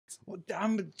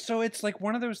So it's like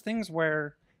one of those things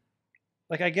where,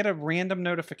 like, I get a random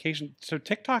notification. So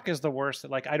TikTok is the worst.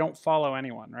 Like, I don't follow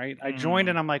anyone, right? I joined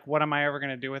and I'm like, what am I ever going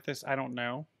to do with this? I don't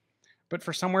know. But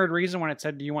for some weird reason, when it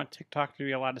said, do you want TikTok to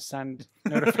be allowed to send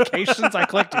notifications? I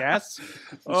clicked yes.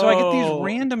 So I get these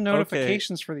random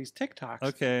notifications for these TikToks.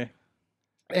 Okay.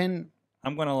 And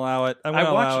I'm going to allow it. I'm going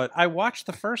to allow it. I watched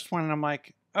the first one and I'm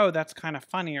like, oh, that's kind of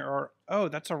funny. Or, oh,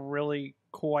 that's a really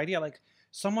cool idea. Like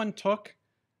someone took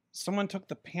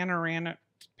the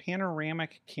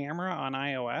panoramic camera on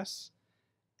iOS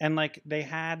and like they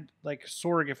had like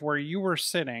sort of where you were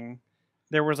sitting,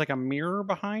 there was like a mirror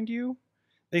behind you.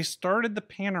 They started the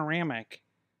panoramic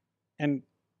and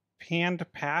panned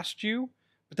past you,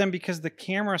 but then because the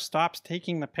camera stops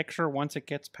taking the picture once it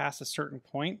gets past a certain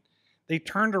point, they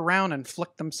turned around and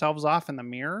flicked themselves off in the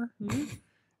mirror. Mm-hmm.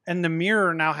 And the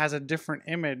mirror now has a different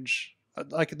image,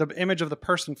 like the image of the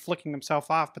person flicking themselves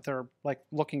off, but they're like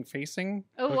looking facing.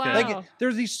 Oh, wow. Like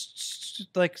there's these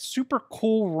like super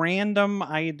cool random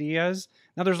ideas.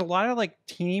 Now there's a lot of like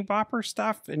teeny bopper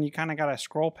stuff and you kind of got to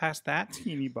scroll past that.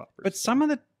 Teeny bopper. But some of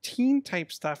the teen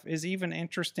type stuff is even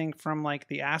interesting from like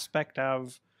the aspect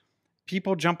of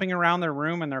people jumping around their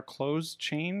room and their clothes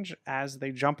change as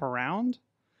they jump around.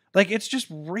 Like it's just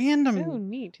random. Oh,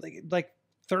 neat. Like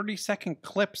 30-second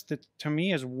clips that to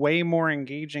me is way more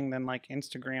engaging than like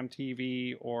Instagram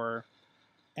TV or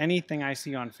anything I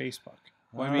see on Facebook.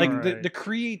 Well, like the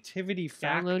creativity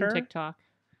factor. Download TikTok.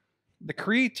 The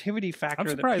creativity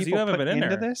factor that you people haven't put been in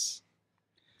into there. this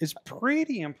is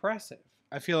pretty impressive.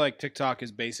 I feel like TikTok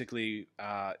is basically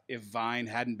if Vine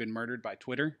hadn't been murdered by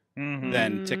Twitter, Mm-hmm.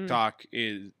 then TikTok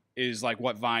is like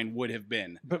what Vine would have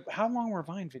been. But how long were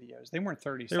Vine videos? They weren't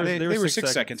 30 They seconds. were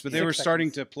 6 seconds, but they were 6 starting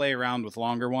seconds. to play around with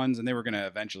longer ones, and they were going to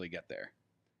eventually get there.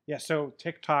 Yeah, so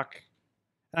TikTok,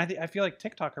 and I feel like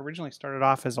TikTok originally started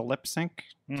off as a lip sync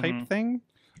type thing.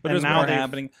 But and there's now more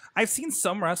happening. I've seen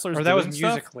some wrestlers or that was doing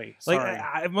stuff. Musically. Like Sorry.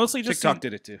 I mostly just TikTok seen,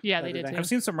 did it too. Yeah, they did too. I've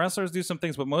seen some wrestlers do some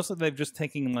things, but mostly they've just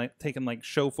taken like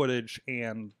show footage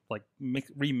and like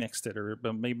remixed it or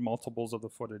made multiples of the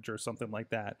footage or something like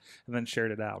that, and then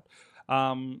shared it out.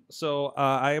 So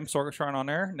I am Sorgatron on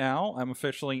there now. I'm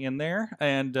officially in there,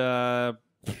 and I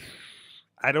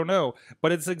don't know,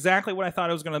 but it's exactly what I thought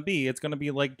it was going to be. It's going to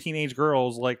be like teenage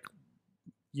girls, like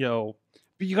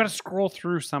But you got to scroll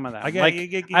through some of that.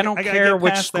 I don't care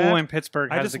which school in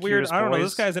Pittsburgh has the cutest I don't know. boys.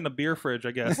 This guy's in a beer fridge,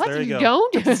 I guess. What? There you go.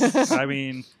 Don't? I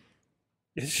mean,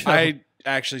 I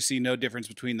actually see no difference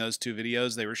between those two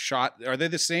videos. They were shot. Are they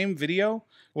the same video?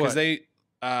 Because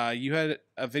you had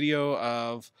a video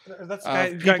of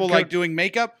people like doing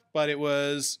makeup, but it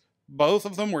was both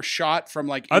of them were shot from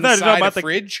like inside a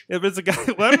fridge. If it's a guy,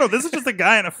 well, I don't know. This is just a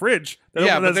guy in a fridge.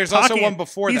 Yeah, but there's also one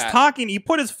before that. He's talking. He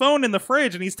put his phone in the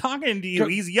fridge and he's talking to you.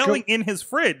 He's yelling in his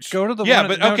fridge. Go to the yeah,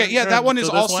 one. but okay, yeah, that one is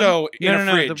also in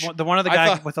a fridge. The one of the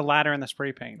guy with the ladder and the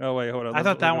spray paint. Oh wait, hold on. I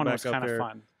thought that one was kind of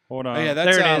fun. Hold on. Oh, yeah,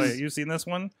 there it is. You seen this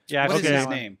one? Yeah, what is his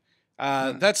name?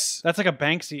 That's like a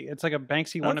Banksy. It's like a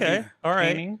Banksy wannabe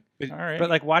painting. All right. But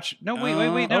like, watch. No,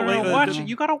 wait. No, watch it.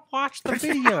 You gotta watch the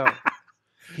video.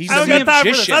 He's I a don't got time for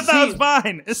this. magician. I thought it was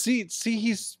fine. See,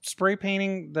 he's spray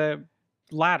painting the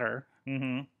ladder.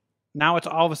 Mm-hmm. Now it's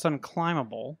all of a sudden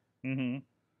climbable. Mm-hmm.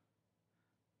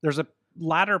 There's a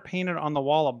ladder painted on the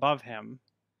wall above him.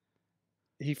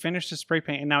 He finished his spray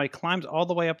paint, and now he climbs all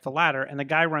the way up the ladder, and the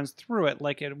guy runs through it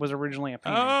like it was originally a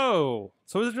painting. Oh,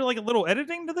 so is there like a little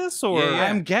editing to this, or Yeah.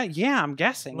 I'm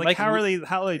guessing. Like how are they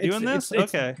doing this?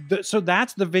 Okay, so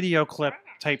that's the video clip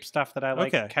type stuff that I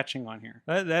like catching on here.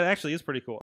 That actually is pretty cool.